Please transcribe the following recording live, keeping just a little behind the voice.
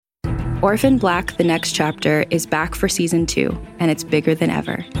Orphan Black: The Next Chapter is back for season 2, and it's bigger than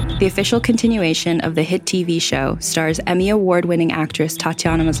ever. The official continuation of the hit TV show stars Emmy Award-winning actress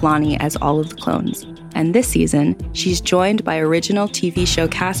Tatiana Maslany as all of the clones. And this season, she's joined by original TV show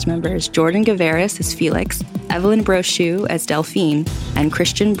cast members Jordan Gavaris as Felix, Evelyn Brochu as Delphine, and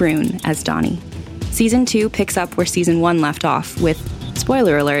Christian Brune as Donnie. Season 2 picks up where season 1 left off with,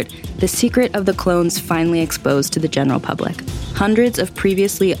 spoiler alert, the secret of the clones finally exposed to the general public. Hundreds of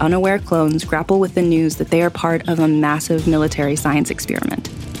previously unaware clones grapple with the news that they are part of a massive military science experiment.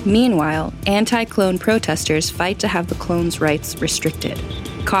 Meanwhile, anti-clone protesters fight to have the clones' rights restricted.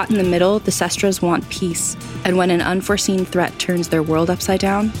 Caught in the middle, the Sestras want peace, and when an unforeseen threat turns their world upside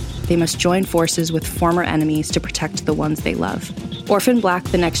down, they must join forces with former enemies to protect the ones they love. Orphan Black: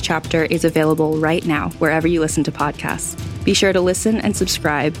 The Next Chapter is available right now wherever you listen to podcasts. Be sure to listen and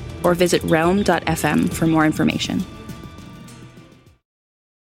subscribe, or visit realm.fm for more information.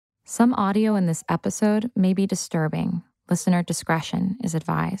 Some audio in this episode may be disturbing. Listener discretion is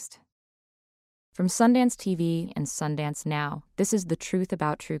advised. From Sundance TV and Sundance Now, this is The Truth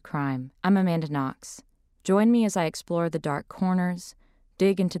About True Crime. I'm Amanda Knox. Join me as I explore the dark corners,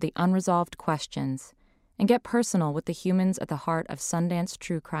 dig into the unresolved questions, and get personal with the humans at the heart of Sundance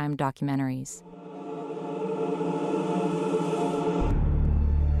true crime documentaries.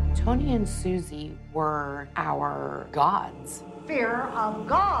 Tony and Susie were our gods. Fear of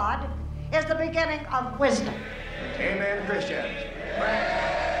God is the beginning of wisdom. Amen, Christians.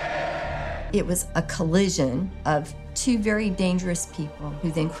 It was a collision of two very dangerous people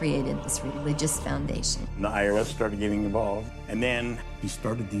who then created this religious foundation. The IRS started getting involved, and then he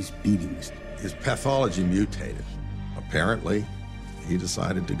started these beatings. His pathology mutated. Apparently, he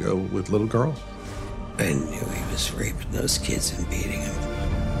decided to go with little girls. I knew he was raping those kids and beating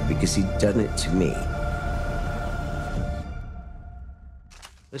them because he'd done it to me.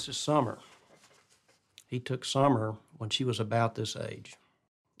 This is Summer. He took Summer when she was about this age.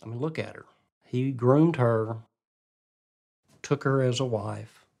 I mean, look at her. He groomed her, took her as a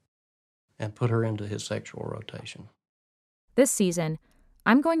wife, and put her into his sexual rotation. This season,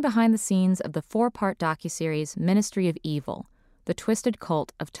 I'm going behind the scenes of the 4-part docuseries Ministry of Evil, the twisted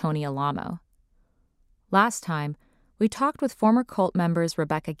cult of Tony Alamo. Last time, we talked with former cult members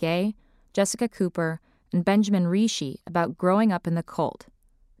Rebecca Gay, Jessica Cooper, and Benjamin Rishi about growing up in the cult,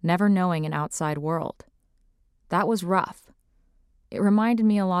 never knowing an outside world. That was rough. It reminded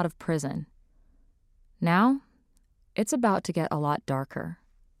me a lot of prison. Now, it's about to get a lot darker.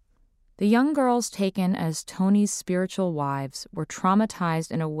 The young girls taken as Tony's spiritual wives were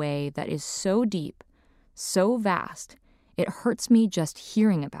traumatized in a way that is so deep, so vast, it hurts me just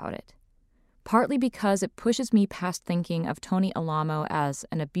hearing about it. Partly because it pushes me past thinking of Tony Alamo as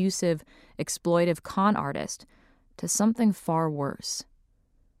an abusive, exploitive con artist to something far worse.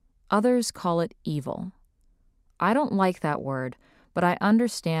 Others call it evil. I don't like that word, but I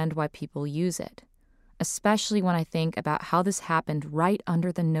understand why people use it, especially when I think about how this happened right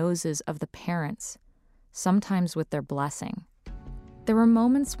under the noses of the parents, sometimes with their blessing. There were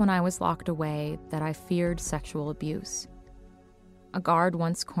moments when I was locked away that I feared sexual abuse. A guard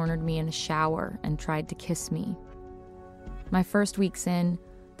once cornered me in a shower and tried to kiss me. My first weeks in,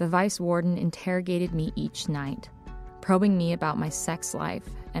 the vice warden interrogated me each night, probing me about my sex life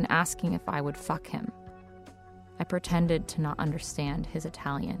and asking if I would fuck him. I pretended to not understand his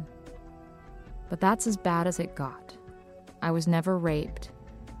Italian. But that's as bad as it got. I was never raped.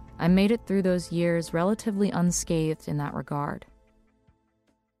 I made it through those years relatively unscathed in that regard.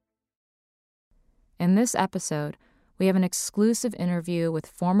 In this episode, we have an exclusive interview with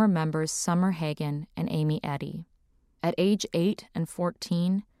former members Summer Hagen and Amy Eddy. At age 8 and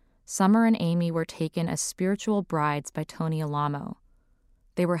 14, Summer and Amy were taken as spiritual brides by Tony Alamo.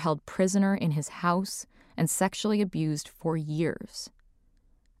 They were held prisoner in his house and sexually abused for years.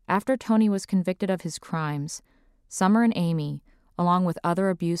 After Tony was convicted of his crimes, Summer and Amy, along with other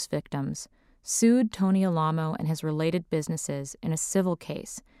abuse victims, sued Tony Alamo and his related businesses in a civil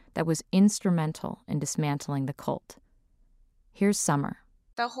case that was instrumental in dismantling the cult. Here's Summer.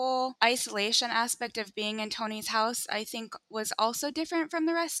 The whole isolation aspect of being in Tony's house, I think, was also different from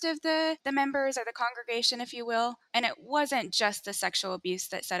the rest of the members or the congregation, if you will. And it wasn't just the sexual abuse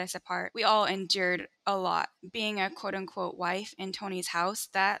that set us apart. We all endured a lot. Being a quote-unquote wife in Tony's house,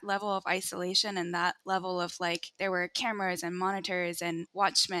 that level of isolation and that level of, like, there were cameras and monitors and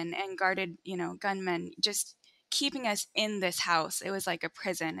watchmen and guarded, gunmen. Just, keeping us in this house. It was like a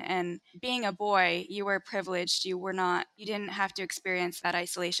prison. And being a boy, you were privileged. You didn't have to experience that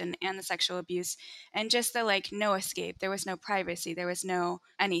isolation and the sexual abuse and just the like no escape. There was no privacy. There was no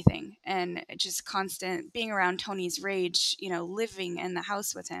anything. And just constant being around Tony's rage, living in the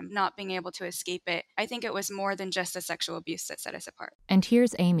house with him, not being able to escape it. I think it was more than just the sexual abuse that set us apart. And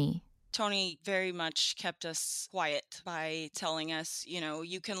here's Amy. Tony very much kept us quiet by telling us,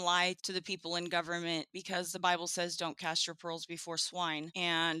 you can lie to the people in government because the Bible says don't cast your pearls before swine.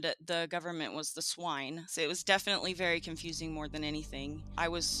 And the government was the swine. So it was definitely very confusing more than anything. I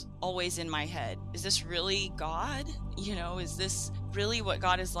was always in my head. Is this really God? Is this really what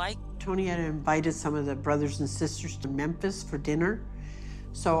God is like? Tony had invited some of the brothers and sisters to Memphis for dinner.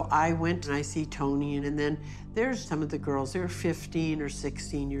 So I went and I see Tony, and then there's some of the girls. They're 15 or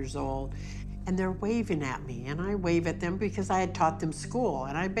 16 years old, and they're waving at me, and I wave at them because I had taught them school,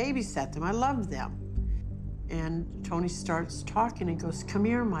 and I babysat them. I loved them. And Tony starts talking and goes, "Come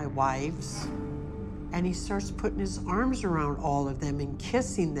here, my wives." And he starts putting his arms around all of them and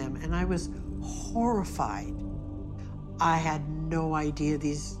kissing them, and I was horrified. I had no idea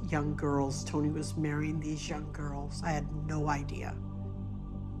these young girls, Tony was marrying these young girls. I had no idea.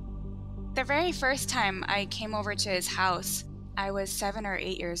 The very first time I came over to his house, I was 7 or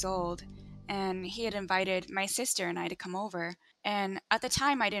 8 years old, and he had invited my sister and I to come over. And at the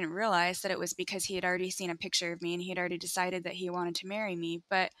time, I didn't realize that it was because he had already seen a picture of me and he had already decided that he wanted to marry me.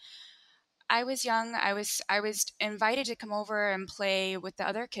 But I was young. I was invited to come over and play with the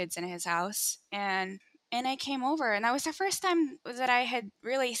other kids in his house, and I came over, and that was the first time that I had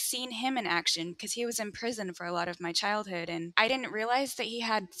really seen him in action because he was in prison for a lot of my childhood. And I didn't realize that he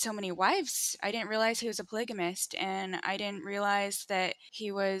had so many wives. I didn't realize he was a polygamist, and I didn't realize that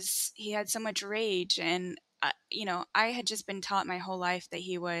he had so much rage. And, I had just been taught my whole life that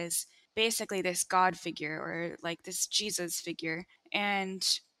he was basically this God figure or like this Jesus figure. And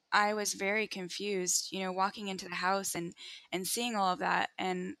I was very confused, walking into the house and seeing all of that.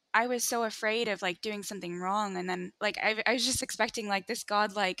 And I was so afraid of like doing something wrong. And then like, I was just expecting like this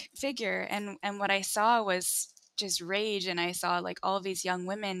godlike figure. And what I saw was just rage. And I saw like all of these young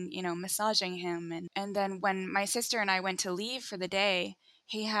women, massaging him. And then when my sister and I went to leave for the day,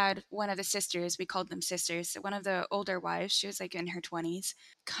 he had one of the sisters, we called them sisters, one of the older wives, she was like in her 20s,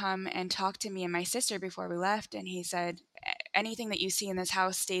 come and talk to me and my sister before we left. And he said, anything that you see in this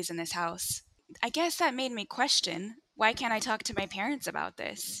house stays in this house. I guess that made me question, why can't I talk to my parents about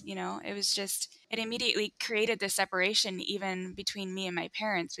this? It was just, it immediately created this separation even between me and my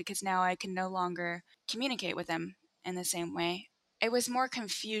parents because now I can no longer communicate with them in the same way. It was more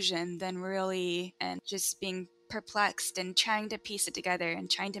confusion than really, and just being perplexed and trying to piece it together and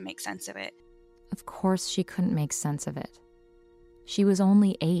trying to make sense of it. Of course she couldn't make sense of it. She was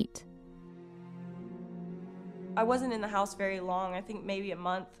only 8. I wasn't in the house very long, I think maybe a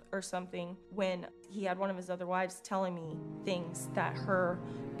month or something, when he had one of his other wives telling me things that her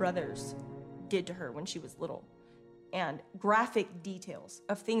brothers did to her when she was little. And graphic details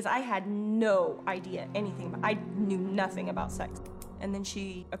of things I had no idea anything about. I knew nothing about sex. And then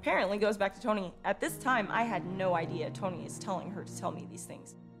she apparently goes back to Tony. At this time, I had no idea Tony is telling her to tell me these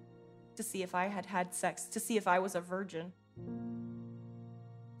things. To see if I had had sex, to see if I was a virgin.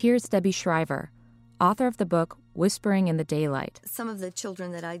 Here's Debbie Shriver, author of the book Whispering in the Daylight. Some of the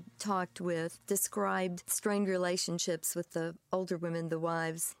children that I talked with described strained relationships with the older women, the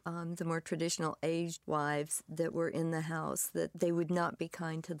wives, the more traditional aged wives that were in the house, that they would not be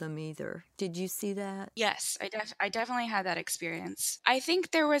kind to them either. Did you see that? Yes, I definitely had that experience. I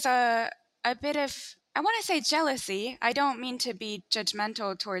think there was a bit of, I want to say jealousy. I don't mean to be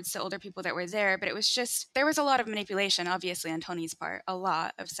judgmental towards the older people that were there, but it was just, there was a lot of manipulation, obviously, on Tony's part, a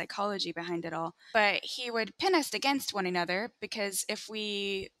lot of psychology behind it all. But he would pin us against one another because if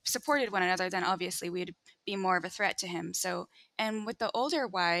we supported one another, then obviously we'd be more of a threat to him. So, and with the older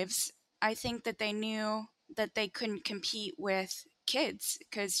wives, I think that they knew that they couldn't compete with kids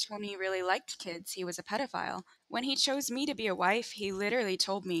because Tony really liked kids. He was a pedophile. When he chose me to be a wife, he literally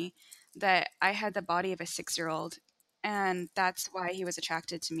told me that I had the body of a 6-year-old, and that's why he was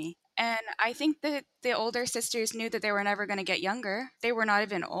attracted to me. And I think that the older sisters knew that they were never going to get younger. They were not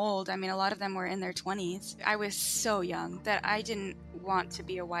even old. I mean, a lot of them were in their 20s. I was so young that I didn't want to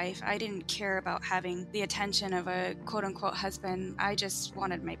be a wife. I didn't care about having the attention of a quote-unquote husband. I just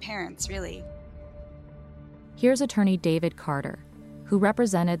wanted my parents, really. Here's attorney David Carter, who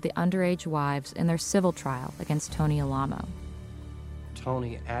represented the underage wives in their civil trial against Tony Alamo.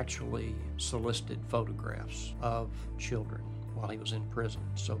 Tony actually solicited photographs of children while he was in prison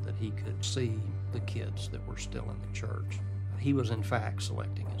so that he could see the kids that were still in the church. He was in fact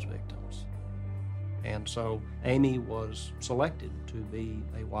selecting his victims. And so Amy was selected to be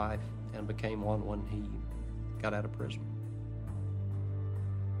a wife and became one when he got out of prison.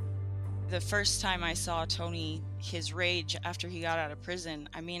 The first time I saw Tony, his rage after he got out of prison,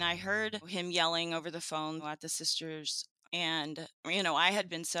 I mean, I heard him yelling over the phone at the sisters. And, you know, I had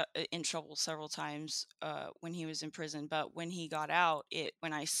been in trouble several times when he was in prison. But when he got out,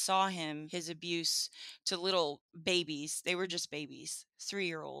 when I saw him, his abuse to little babies, they were just babies,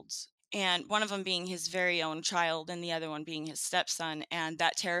 3-year-olds. And one of them being his very own child and the other one being his stepson. And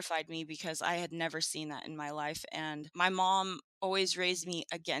that terrified me because I had never seen that in my life. And my mom always raised me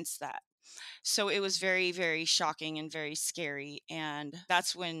against that. So it was very, very shocking and very scary. And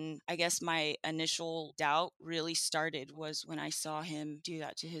that's when I guess my initial doubt really started, was when I saw him do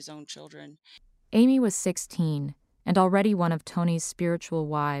that to his own children. Amy was 16 and already one of Tony's spiritual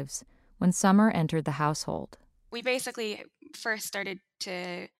wives when Summer entered the household. We basically first started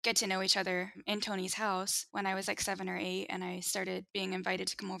to get to know each other in Tony's house when I was like 7 or 8, and I started being invited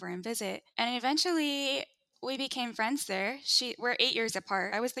to come over and visit. And eventually we became friends there. We're 8 years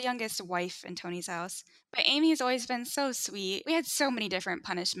apart. I was the youngest wife in Tony's house. But Amy's always been so sweet. We had so many different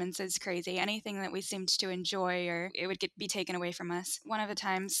punishments. It's crazy. Anything that we seemed to enjoy, or it would be taken away from us. One of the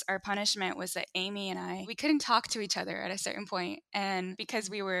times our punishment was that Amy and I, we couldn't talk to each other at a certain point. And because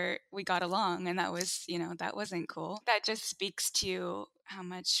we got along, and that was, that wasn't cool. That just speaks to how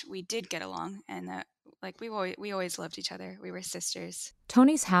much we did get along, and that we always loved each other. We were sisters.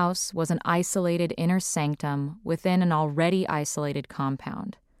 Tony's house was an isolated inner sanctum within an already isolated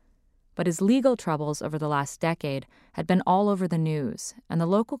compound. But his legal troubles over the last decade had been all over the news, and the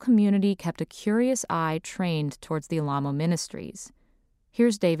local community kept a curious eye trained towards the Alamo Ministries.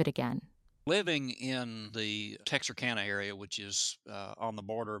 Here's David again. Living in the Texarkana area, which is on the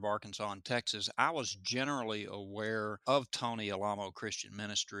border of Arkansas and Texas, I was generally aware of Tony Alamo Christian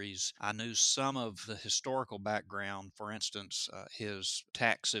Ministries. I knew some of the historical background, for instance, his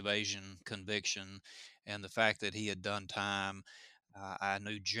tax evasion conviction and the fact that he had done time. I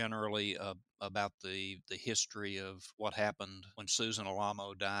knew generally about the history of what happened when Susan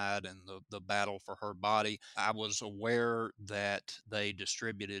Alamo died and the battle for her body. I was aware that they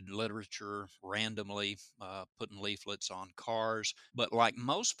distributed literature randomly, putting leaflets on cars. But like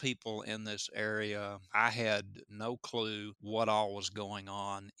most people in this area, I had no clue what all was going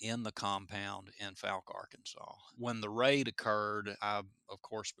on in the compound in Fouke, Arkansas. When the raid occurred, I of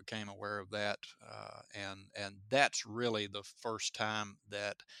course became aware of that, and that's really the first time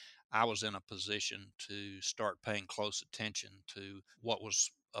that I was in a position to start paying close attention to what was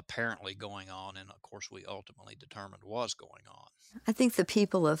apparently going on, and of course we ultimately determined was going on. I think the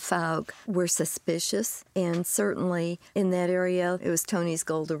people of Fouke were suspicious, and certainly in that area, it was Tony's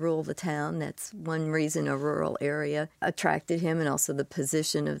goal to rule the town. That's one reason a rural area attracted him, and also the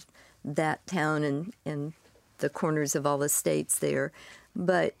position of that town and the corners of all the states there.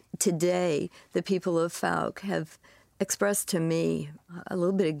 But today, the people of Fouke have expressed to me a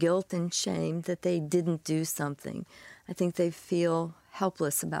little bit of guilt and shame that they didn't do something. I think they feel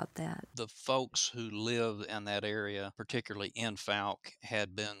helpless about that. The folks who lived in that area, particularly in Fouke,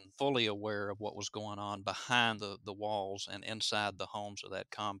 had been fully aware of what was going on behind the walls and inside the homes of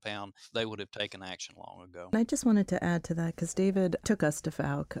that compound. They would have taken action long ago. I just wanted to add to that because David took us to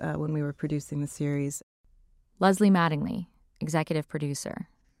Fouke when we were producing the series. Leslie Mattingly, executive producer.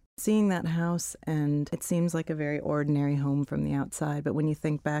 Seeing that house, and it seems like a very ordinary home from the outside, but when you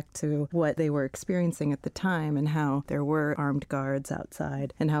think back to what they were experiencing at the time and how there were armed guards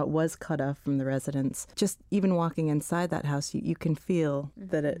outside and how it was cut off from the residents, just even walking inside that house, you can feel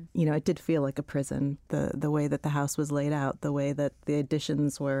that it did feel like a prison. The way that the house was laid out, the way that the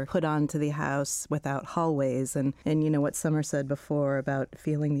additions were put onto the house without hallways, and what Summer said before about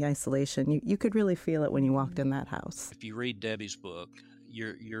feeling the isolation, you could really feel it when you walked in that house. If you read Debbie's book,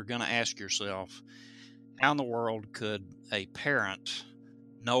 you're going to ask yourself, how in the world could a parent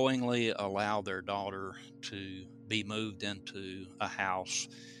knowingly allow their daughter to be moved into a house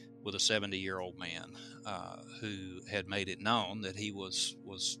with a 70-year-old man who had made it known that he was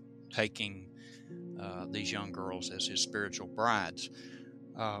taking these young girls as his spiritual brides?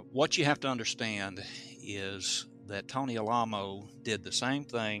 What you have to understand is that Tony Alamo did the same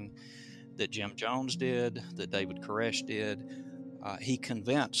thing that Jim Jones did, that David Koresh did. He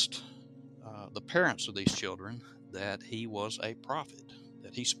convinced the parents of these children that he was a prophet,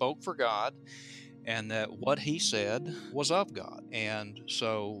 that he spoke for God, and that what he said was of God. And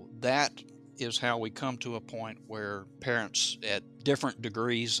so that is how we come to a point where parents, at different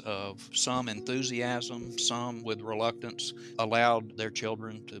degrees of some enthusiasm, some with reluctance, allowed their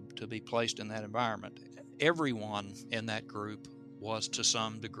children to be placed in that environment. Everyone in that group was to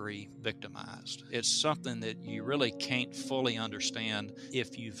some degree victimized. It's something that you really can't fully understand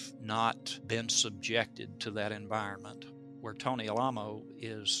if you've not been subjected to that environment where Tony Alamo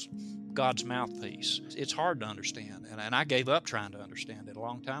is God's mouthpiece. It's hard to understand, and I gave up trying to understand it a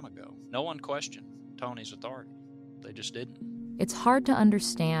long time ago. No one questioned Tony's authority. They just didn't. It's hard to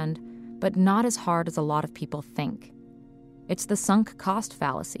understand, but not as hard as a lot of people think. It's the sunk cost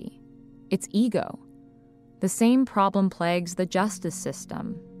fallacy. It's ego. The same problem plagues the justice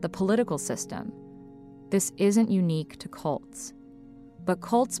system, the political system. This isn't unique to cults. But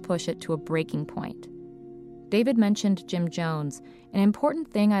cults push it to a breaking point. David mentioned Jim Jones. An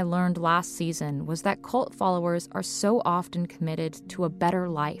important thing I learned last season was that cult followers are so often committed to a better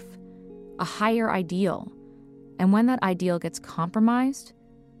life, a higher ideal. And when that ideal gets compromised,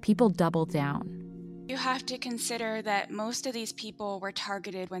 people double down. You have to consider that most of these people were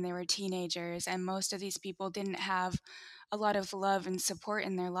targeted when they were teenagers, and most of these people didn't have a lot of love and support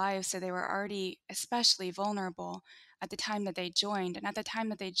in their lives, so they were already especially vulnerable at the time that they joined. And at the time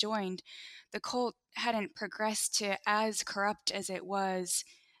that they joined, the cult hadn't progressed to as corrupt as it was,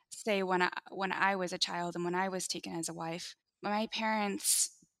 say, when I was a child and when I was taken as a wife. My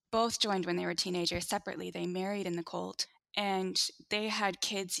parents both joined when they were teenagers separately. They married in the cult, and they had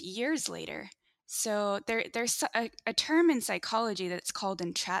kids years later. So there's a term in psychology that's called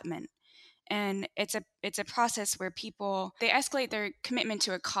entrapment. And it's a process where people, they escalate their commitment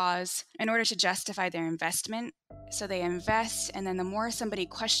to a cause in order to justify their investment. So they invest, and then the more somebody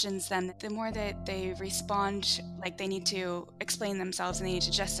questions them, the more that they respond like they need to explain themselves and they need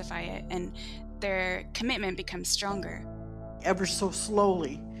to justify it, and their commitment becomes stronger. Ever so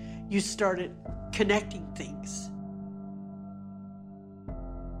slowly, you started connecting things.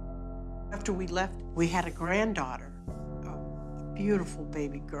 After we left, we had a granddaughter, a beautiful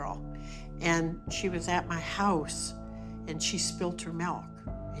baby girl, and she was at my house, and she spilled her milk,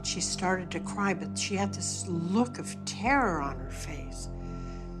 and she started to cry, but she had this look of terror on her face.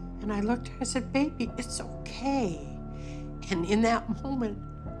 And I looked at her, I said, "Baby, it's okay." And in that moment,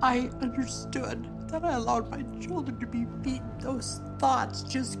 I understood that I allowed my children to be beaten. Those thoughts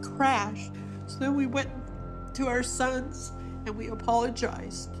just crashed. So then we went to our sons, and we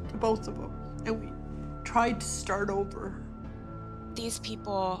apologized to both of them, and we tried to start over. These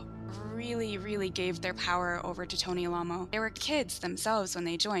people really, really gave their power over to Tony Alamo. They were kids themselves when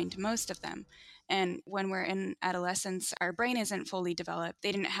they joined, most of them. And when we're in adolescence, our brain isn't fully developed.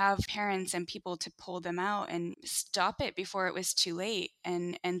 They didn't have parents and people to pull them out and stop it before it was too late.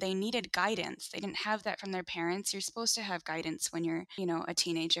 And they needed guidance. They didn't have that from their parents. You're supposed to have guidance when you're, a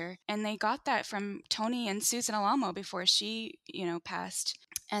teenager. And they got that from Tony and Susan Alamo before she, passed.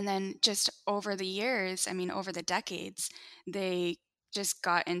 And then just over the years, over the decades, they just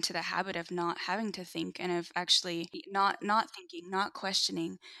got into the habit of not having to think and of actually not thinking, not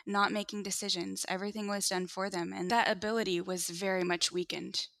questioning, not making decisions. Everything was done for them. And that ability was very much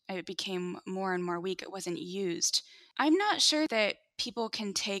weakened. It became more and more weak. It wasn't used. I'm not sure that people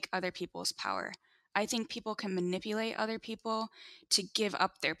can take other people's power. I think people can manipulate other people to give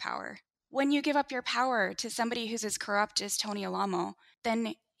up their power. When you give up your power to somebody who's as corrupt as Tony Alamo,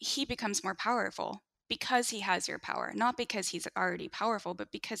 then he becomes more powerful. Because he has your power, not because he's already powerful,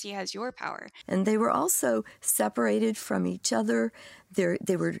 but because he has your power. And they were also separated from each other.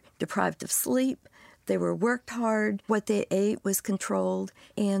 They were deprived of sleep. They were worked hard. What they ate was controlled.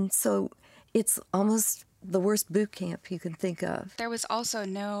 And so it's almost the worst boot camp you can think of. There was also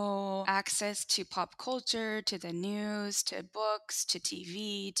no access to pop culture, to the news, to books, to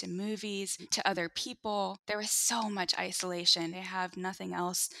TV, to movies, to other people. There was so much isolation. They have nothing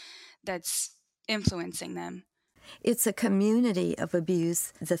else that's influencing them. It's a community of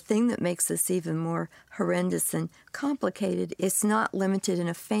abuse. The thing that makes this even more horrendous and complicated, it's not limited in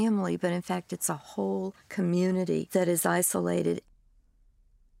a family, but in fact it's a whole community that is isolated.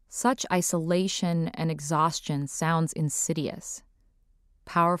 Such isolation and exhaustion sounds insidious.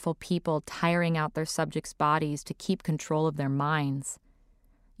 Powerful people tiring out their subjects' bodies to keep control of their minds.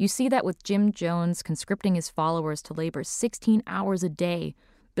 You see that with Jim Jones conscripting his followers to labor 16 hours a day,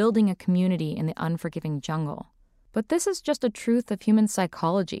 building a community in the unforgiving jungle. But this is just a truth of human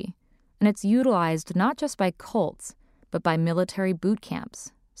psychology, and it's utilized not just by cults, but by military boot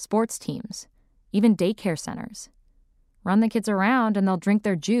camps, sports teams, even daycare centers. Run the kids around and they'll drink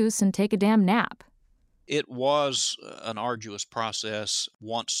their juice and take a damn nap. It was an arduous process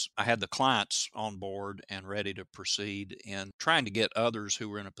once I had the clients on board and ready to proceed in trying to get others who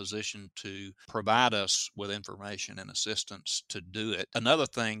were in a position to provide us with information and assistance to do it. Another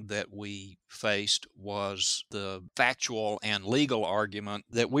thing that we faced was the factual and legal argument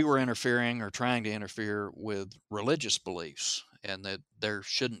that we were interfering or trying to interfere with religious beliefs. and that there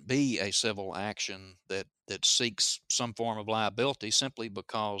shouldn't be a civil action that seeks some form of liability simply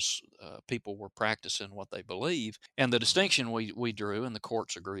because people were practicing what they believe. And the distinction we drew and the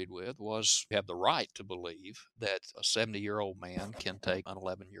courts agreed with was you have the right to believe that a 70-year-old man can take an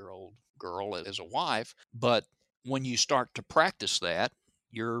 11-year-old girl as a wife, but when you start to practice that,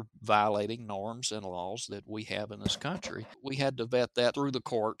 you're violating norms and laws that we have in this country. We had to vet that through the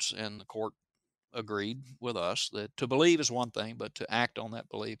courts, and the court agreed with us that to believe is one thing, but to act on that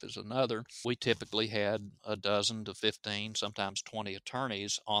belief is another. We typically had a dozen to 15, sometimes 20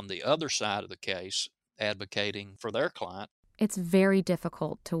 attorneys on the other side of the case advocating for their client. It's very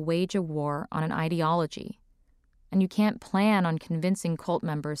difficult to wage a war on an ideology, and you can't plan on convincing cult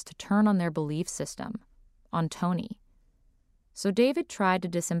members to turn on their belief system, on Tony. So David tried to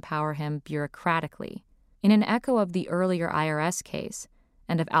disempower him bureaucratically. In an echo of the earlier IRS case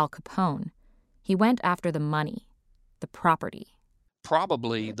and of Al Capone, he went after the money, the property.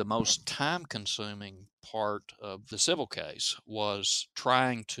 Probably the most time-consuming part of the civil case was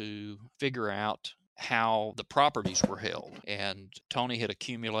trying to figure out how the properties were held. And Tony had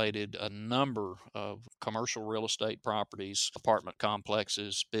accumulated a number of commercial real estate properties, apartment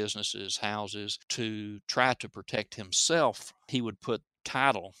complexes, businesses, houses. To try to protect himself, he would put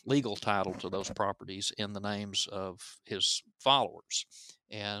legal title to those properties in the names of his followers,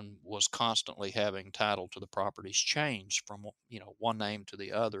 and was constantly having title to the properties changed from one name to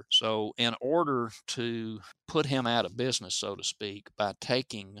the other. So in order to put him out of business, so to speak, by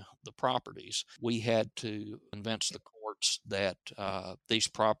taking the properties, we had to convince the courts that these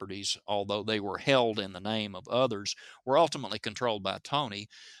properties, although they were held in the name of others, were ultimately controlled by Tony,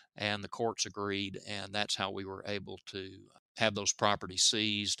 and the courts agreed, and that's how we were able to have those properties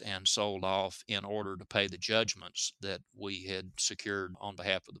seized and sold off in order to pay the judgments that we had secured on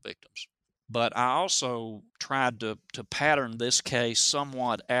behalf of the victims. But I also tried to pattern this case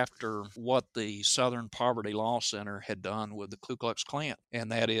somewhat after what the Southern Poverty Law Center had done with the Ku Klux Klan, and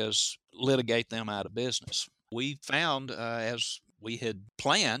that is litigate them out of business. We found, as we had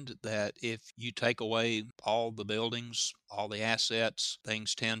planned, that if you take away all the buildings, all the assets,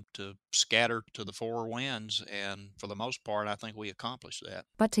 things tend to scatter to the four winds, and for the most part, I think we accomplished that.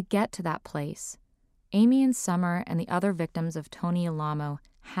 But to get to that place, Amy and Summer and the other victims of Tony Alamo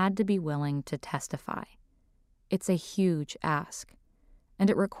had to be willing to testify. It's a huge ask,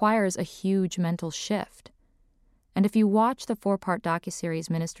 and it requires a huge mental shift. And if you watch the 4-part docuseries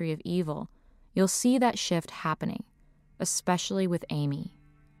Ministry of Evil, you'll see that shift happening, especially with Amy.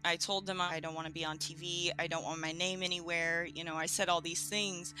 I told them I don't want to be on TV. I don't want my name anywhere. I said all these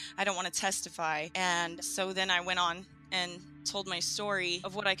things. I don't want to testify. And so then I went on and told my story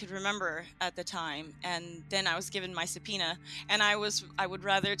of what I could remember at the time. And then I was given my subpoena. And I would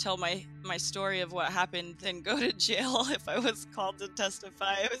rather tell my story of what happened than go to jail if I was called to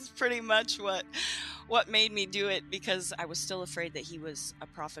testify. It was pretty much what made me do it, because I was still afraid that he was a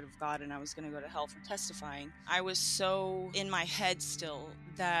prophet of God and I was going to go to hell for testifying. I was so in my head still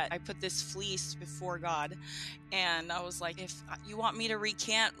that I put this fleece before God, and I was like, if you want me to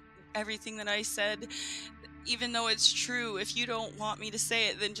recant everything that I said, even though it's true, if you don't want me to say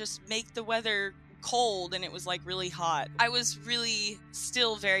it, then just make the weather cold. And it was like really hot. I was really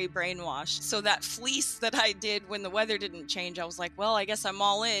still very brainwashed. So that fleece that I did when the weather didn't change, I was like, well, I guess I'm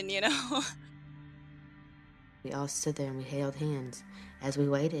all in, We all stood there and we held hands as we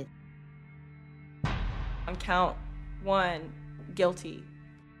waited. On count 1, guilty.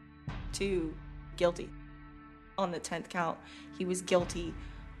 2, guilty. On the 10th count, he was guilty.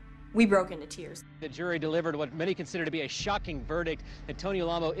 We broke into tears. The jury delivered what many consider to be a shocking verdict that Tony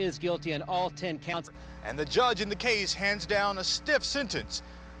Alamo is guilty on all 10 counts. And the judge in the case hands down a stiff sentence.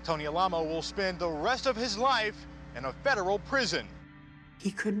 Tony Alamo will spend the rest of his life in a federal prison.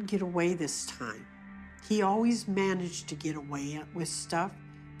 He couldn't get away this time. He always managed to get away with stuff,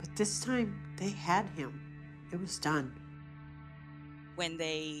 but this time they had him. It was done. When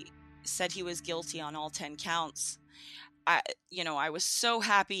they said he was guilty on all 10 counts, I was so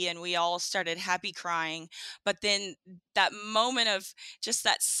happy, and we all started happy crying. But then that moment of just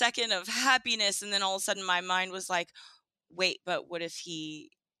that second of happiness, and then all of a sudden my mind was like, wait, but what if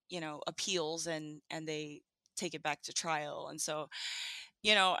he, appeals and they take it back to trial? And so,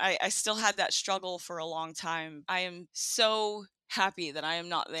 I still had that struggle for a long time. I am so happy that I am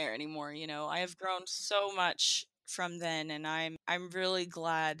not there anymore. I have grown so much from then, and I'm really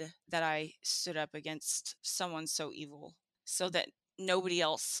glad that I stood up against someone so evil, so that nobody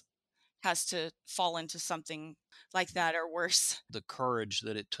else has to fall into something like that or worse. The courage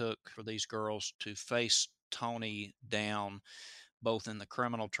that it took for these girls to face Tony down both in the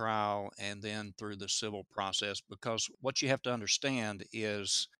criminal trial and then through the civil process. Because what you have to understand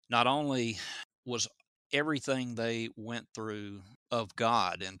is not only was everything they went through of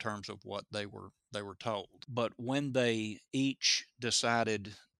God in terms of what they were told, but when they each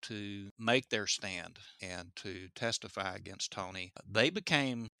decided to make their stand and to testify against Tony, they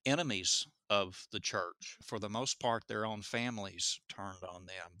became enemies of the church. For the most part, their own families turned on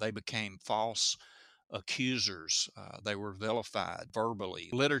them. They became false accusers. They were vilified verbally.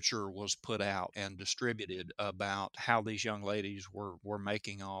 Literature was put out and distributed about how these young ladies were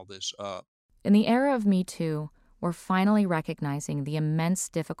making all this up. In the era of Me Too, we're finally recognizing the immense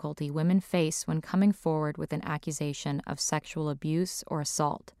difficulty women face when coming forward with an accusation of sexual abuse or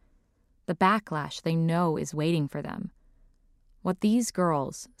assault. The backlash they know is waiting for them. What these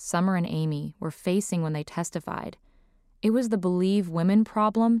girls, Summer and Amy, were facing when they testified, it was the Believe Women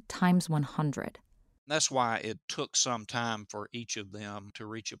problem times 100. That's why it took some time for each of them to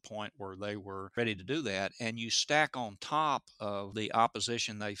reach a point where they were ready to do that. And you stack on top of the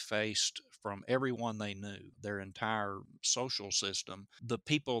opposition they faced from everyone they knew, their entire social system, the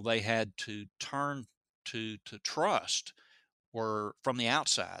people they had to turn to trust were from the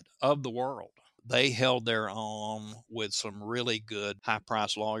outside of the world. They held their own with some really good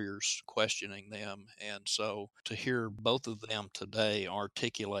high-priced lawyers questioning them. And so to hear both of them today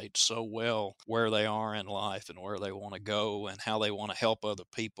articulate so well where they are in life and where they want to go and how they want to help other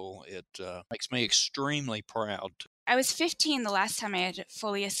people, it makes me extremely proud. I was 15 the last time I had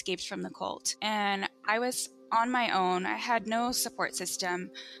fully escaped from the cult, and I was on my own. I had no support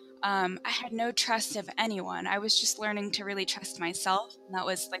system. I had no trust of anyone. I was just learning to really trust myself, and that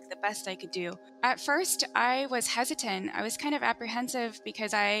was like the best I could do. At first, I was hesitant. I was kind of apprehensive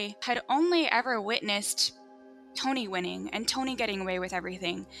because I had only ever witnessed Tony winning and Tony getting away with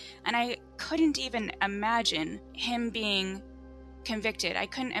everything, and I couldn't even imagine him being convicted. I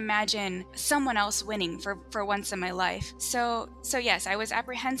couldn't imagine someone else winning for once in my life. So yes, I was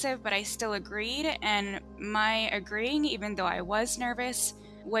apprehensive, but I still agreed, and my agreeing, even though I was nervous,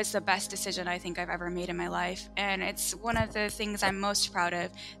 was the best decision I think I've ever made in my life. And it's one of the things I'm most proud of.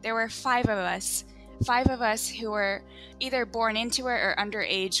 There were five of us who were either born into it or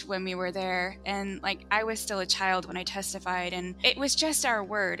underage when we were there. And like, I was still a child when I testified, and it was just our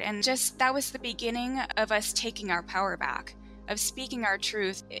word. And just, that was the beginning of us taking our power back, of speaking our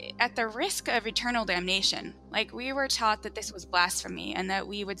truth at the risk of eternal damnation. Like, we were taught that this was blasphemy and that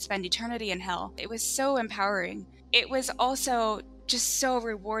we would spend eternity in hell. It was so empowering. It was also just so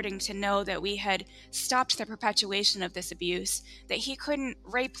rewarding to know that we had stopped the perpetuation of this abuse, that he couldn't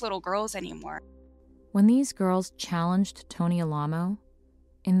rape little girls anymore. When these girls challenged Tony Alamo,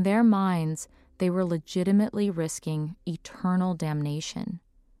 in their minds, they were legitimately risking eternal damnation.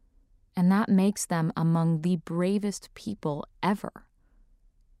 And that makes them among the bravest people ever,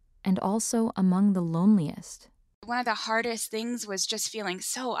 and also among the loneliest. One of the hardest things was just feeling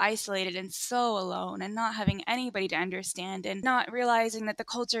so isolated and so alone, and not having anybody to understand, and not realizing that the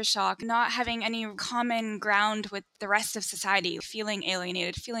culture shock, not having any common ground with the rest of society, feeling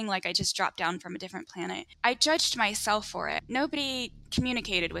alienated, feeling like I just dropped down from a different planet. I judged myself for it. Nobody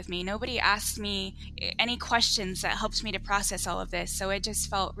communicated with me. Nobody asked me any questions that helped me to process all of this, so I just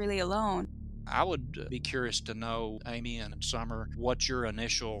felt really alone. I would be curious to know, Amy and Summer, what your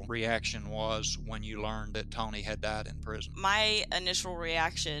initial reaction was when you learned that Tony had died in prison. My initial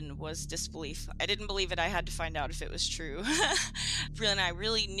reaction was disbelief. I didn't believe it. I had to find out if it was true. And I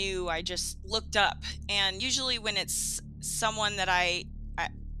really knew. I just looked up. And usually when it's someone that I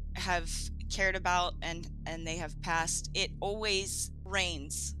have cared about and they have passed, it always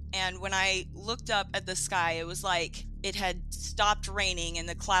rains. And when I looked up at the sky, it was like it had stopped raining and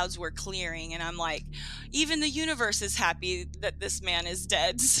the clouds were clearing. And I'm like, even the universe is happy that this man is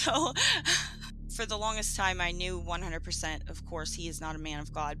dead. So for the longest time, I knew 100%, of course, he is not a man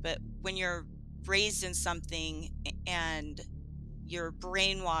of God. But when you're raised in something and you're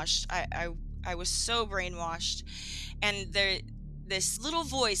brainwashed, I was so brainwashed. And this little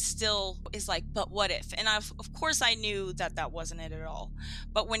voice still is like, but what if? And of course I knew that wasn't it at all.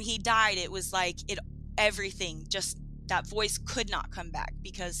 But when he died, it was like everything, just that voice could not come back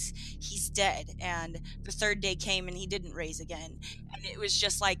because he's dead. And the third day came and he didn't raise again. And it was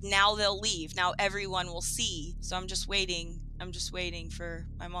just like, now they'll leave. Now everyone will see. So I'm just waiting. I'm just waiting for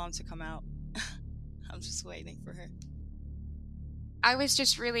my mom to come out. I'm just waiting for her. I was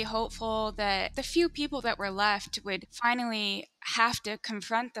just really hopeful that the few people that were left would finally have to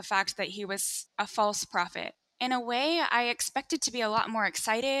confront the fact that he was a false prophet. In a way, I expected to be a lot more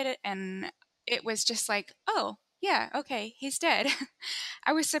excited, and it was just like, oh, yeah, okay, he's dead.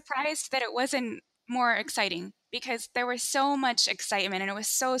 I was surprised that it wasn't more exciting because there was so much excitement and it was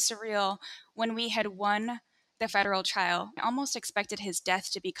so surreal when we had won the federal trial. I almost expected his death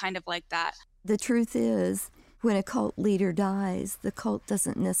to be kind of like that. The truth is, when a cult leader dies, the cult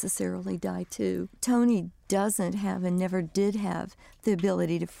doesn't necessarily die too. Tony doesn't have and never did have the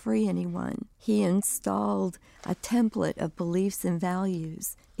ability to free anyone. He installed a template of beliefs and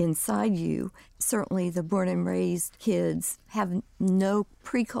values inside you. Certainly the born and raised kids have no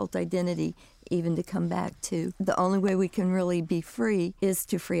pre-cult identity even to come back to. The only way we can really be free is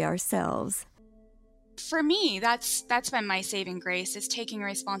to free ourselves. For me, that's been my saving grace, is taking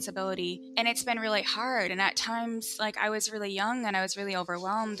responsibility. And it's been really hard. And at times, like, I was really young and I was really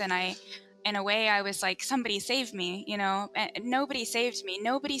overwhelmed. And in a way, I was like, somebody save me, you know? And nobody saved me.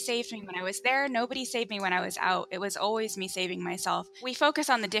 Nobody saved me when I was there. Nobody saved me when I was out. It was always me saving myself. We focus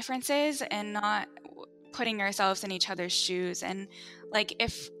on the differences and not putting ourselves in each other's shoes. And like,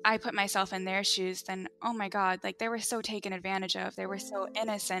 if I put myself in their shoes, then, oh my God, like, they were so taken advantage of. They were so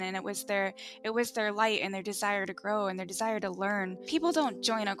innocent, and it was their light and their desire to grow and their desire to learn. People don't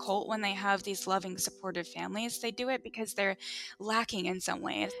join a cult when they have these loving, supportive families. They do it because they're lacking in some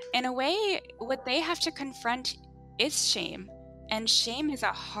way. In a way, what they have to confront is shame. And shame is a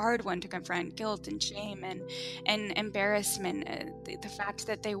hard one to confront, guilt and shame and embarrassment, the fact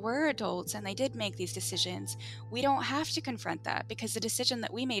that they were adults and they did make these decisions. We don't have to confront that because the decision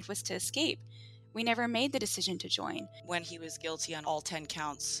that we made was to escape. We never made the decision to join. When he was guilty on all 10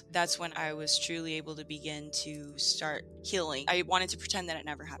 counts, that's when I was truly able to begin to start healing. I wanted to pretend that it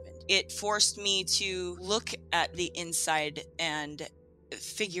never happened. It forced me to look at the inside and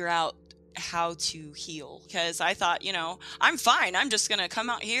figure out how to heal, because I thought, you know, I'm fine. I'm just going to come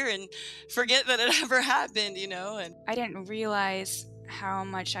out here and forget that it ever happened, you know. And I didn't realize how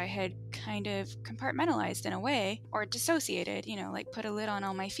much I had kind of compartmentalized in a way, or dissociated, you know, like put a lid on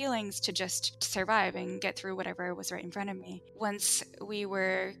all my feelings to just survive and get through whatever was right in front of me. Once we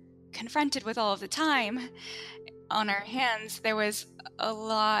were confronted with all of the time on our hands, there was a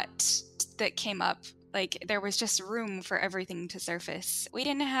lot that came up. Like, there was just room for everything to surface. We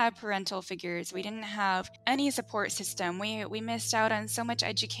didn't have parental figures. We didn't have any support system. We missed out on so much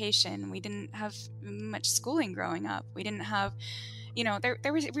education. We didn't have much schooling growing up. We didn't have, you know,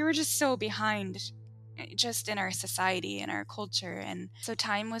 we were just so behind just in our society and our culture. And so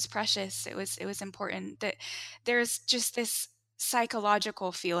time was precious. It was important. That there's just this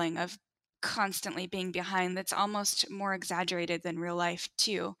psychological feeling of constantly being behind that's almost more exaggerated than real life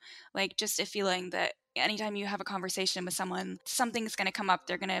too. Like, just a feeling that anytime you have a conversation with someone, something's going to come up.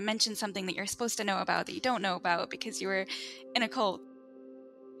 They're going to mention something that you're supposed to know about that you don't know about because you were in a cult.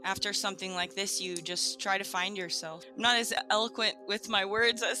 After something like this, you just try to find yourself. I'm not as eloquent with my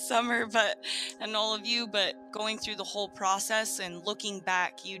words as Summer and all of you, but going through the whole process and looking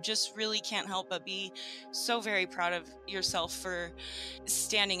back, you just really can't help but be so very proud of yourself for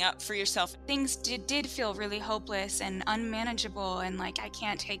standing up for yourself. Things did feel really hopeless and unmanageable, and like, I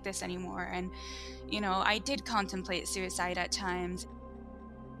can't take this anymore. And, you know, I did contemplate suicide at times.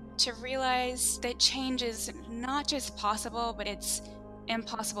 To realize that change is not just possible, but it's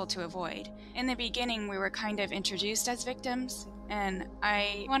impossible to avoid. In the beginning, we were kind of introduced as victims, and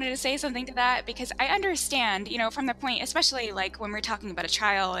I wanted to say something to that because I understand, you know, from the point, especially like when we're talking about a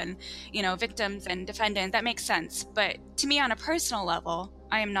trial and, you know, victims and defendants, that makes sense. But to me, on a personal level,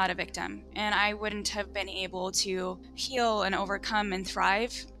 I am not a victim, and I wouldn't have been able to heal and overcome and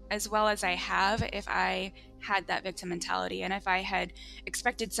thrive as well as I have if I had that victim mentality and if I had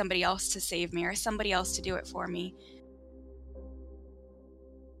expected somebody else to save me or somebody else to do it for me.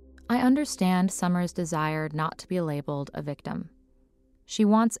 I understand Summer's desire not to be labeled a victim. She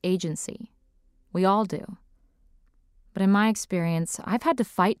wants agency. We all do. But in my experience, I've had to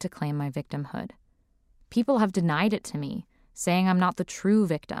fight to claim my victimhood. People have denied it to me, saying I'm not the true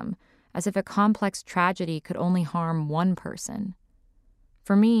victim, as if a complex tragedy could only harm one person.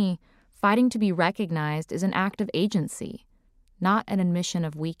 For me, fighting to be recognized is an act of agency, not an admission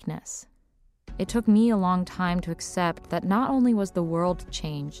of weakness. It took me a long time to accept that not only was the world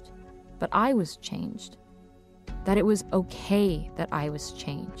changed, but I was changed. That it was okay that I was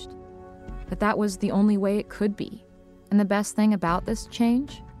changed. That was the only way it could be. And the best thing about this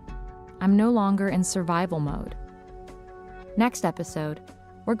change? I'm no longer in survival mode. Next episode,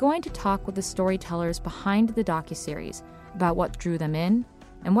 we're going to talk with the storytellers behind the docuseries about what drew them in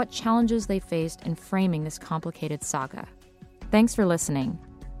and what challenges they faced in framing this complicated saga. Thanks for listening.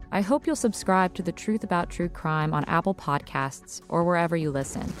 I hope you'll subscribe to The Truth About True Crime on Apple Podcasts or wherever you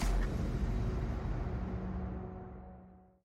listen.